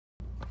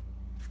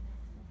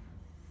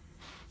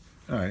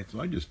Alright,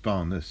 so I just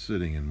found this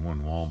sitting in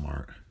one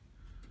Walmart.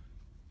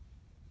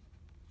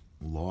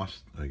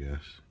 Lost, I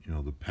guess. You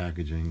know, the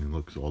packaging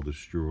looks all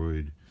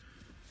destroyed.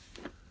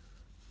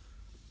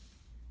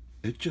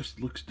 It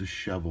just looks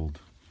disheveled.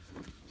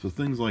 So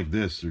things like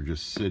this are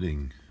just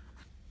sitting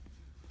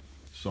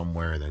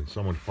somewhere, then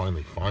someone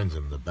finally finds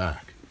them in the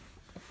back.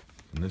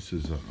 And this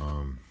is a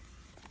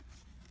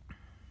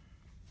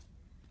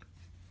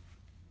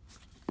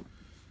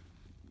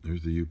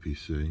there's the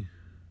UPC.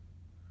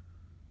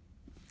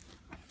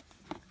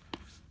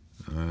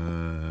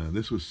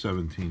 This was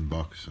 17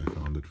 bucks I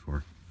found it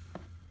for.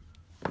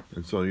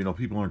 And so, you know,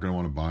 people aren't going to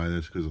want to buy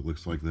this because it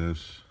looks like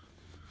this.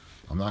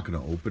 I'm not going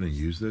to open and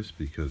use this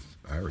because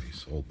I already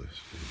sold this.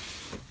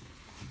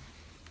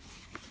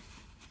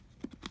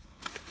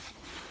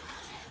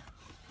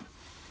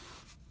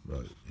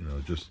 But, you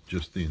know,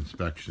 just the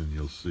inspection,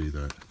 you'll see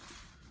that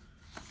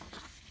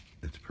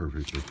it's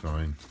perfectly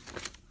fine.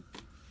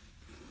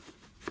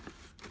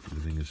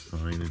 Everything is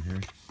fine in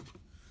here.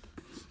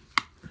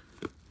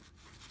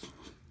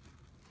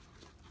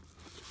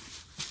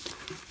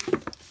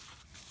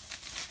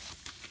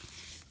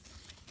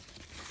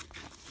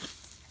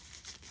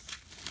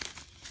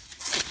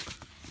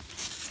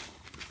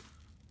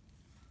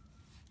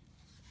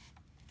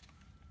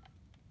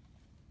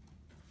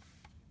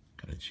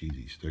 Kind of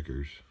cheesy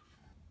stickers.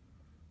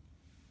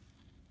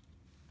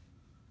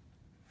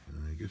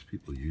 I guess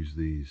people use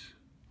these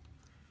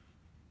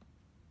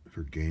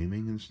for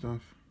gaming and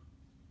stuff.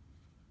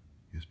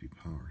 USB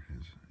power.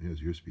 It has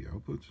USB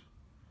outputs.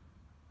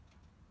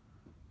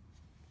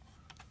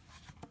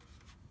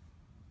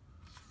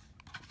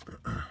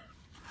 Yeah,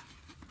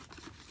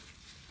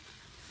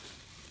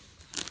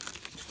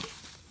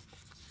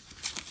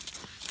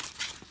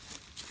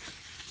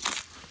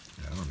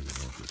 I don't even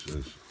know what this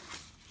is.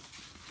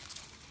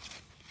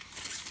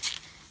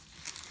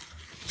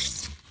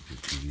 The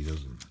TV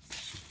doesn't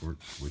support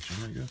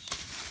switching, I guess.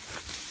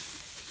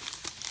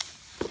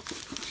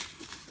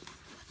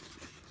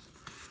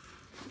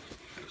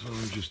 So I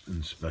just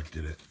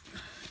inspected it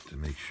to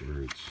make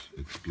sure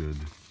it's good,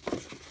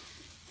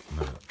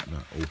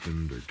 not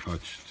opened or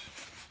touched,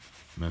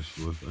 messed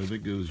with. I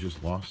think it was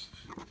just lost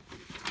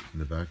in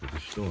the back of the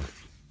store.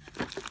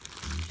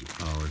 There's the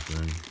power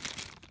thing.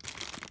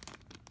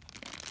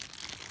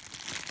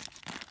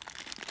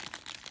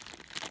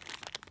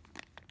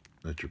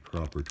 That's your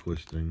proper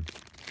twisting.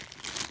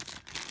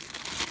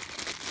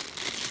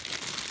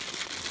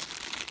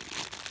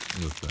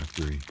 The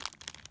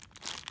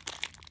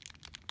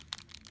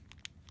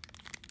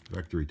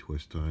factory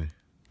twist tie.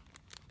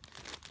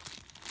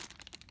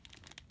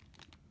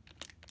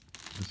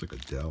 It's like a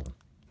Dell.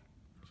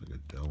 It's like a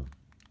Dell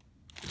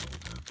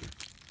adapter.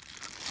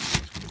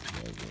 That's gonna be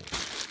 12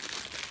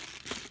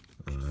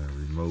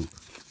 volts.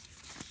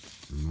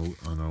 Remote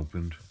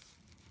unopened.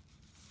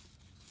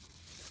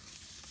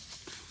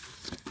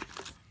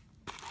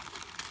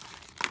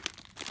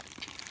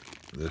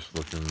 This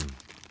looking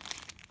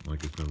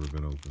like it's never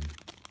been opened.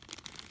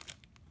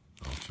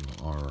 Optional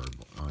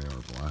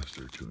IR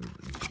blaster to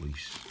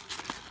release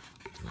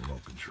the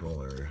remote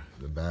control area.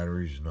 The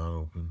battery's not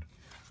opened.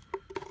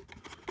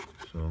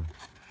 So,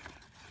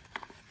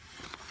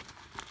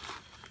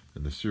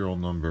 and the serial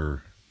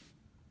number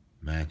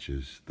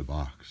matches the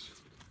box.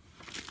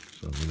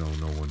 So you know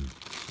no one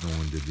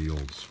did the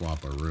old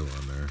swap-a-roo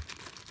on there.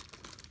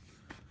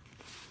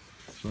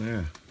 So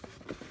yeah.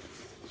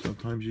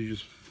 Sometimes you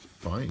just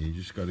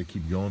got to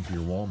keep going to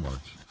your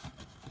Walmarts.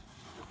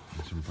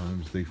 And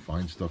sometimes they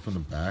find stuff in the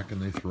back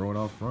and they throw it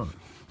out front.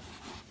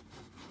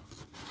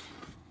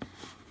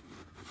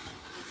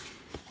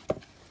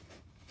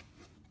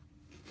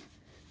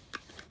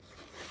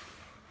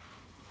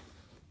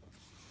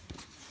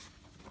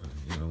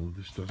 You know,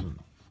 this doesn't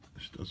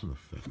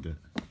affect it.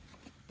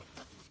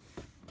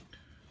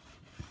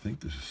 I think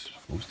this is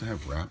supposed to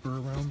have wrapper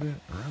around it,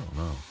 or I don't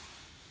know.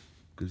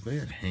 Because they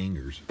had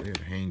hangers. They had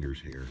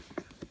hangers here.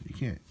 You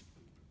can't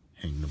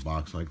hang the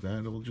box like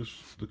that.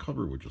 The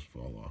cover would just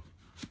fall off.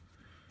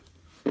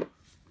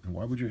 And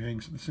why would you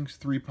hang, this thing's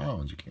 3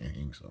 pounds. You can't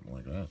hang something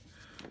like that.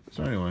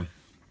 So anyway.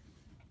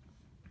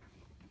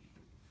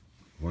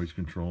 Voice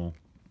control.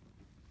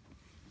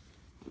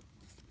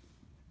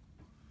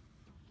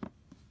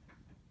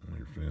 All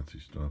your fancy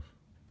stuff.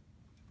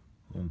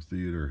 Home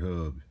theater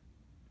hub.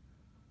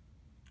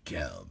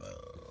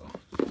 Caavo.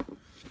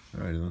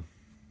 Alrighty then.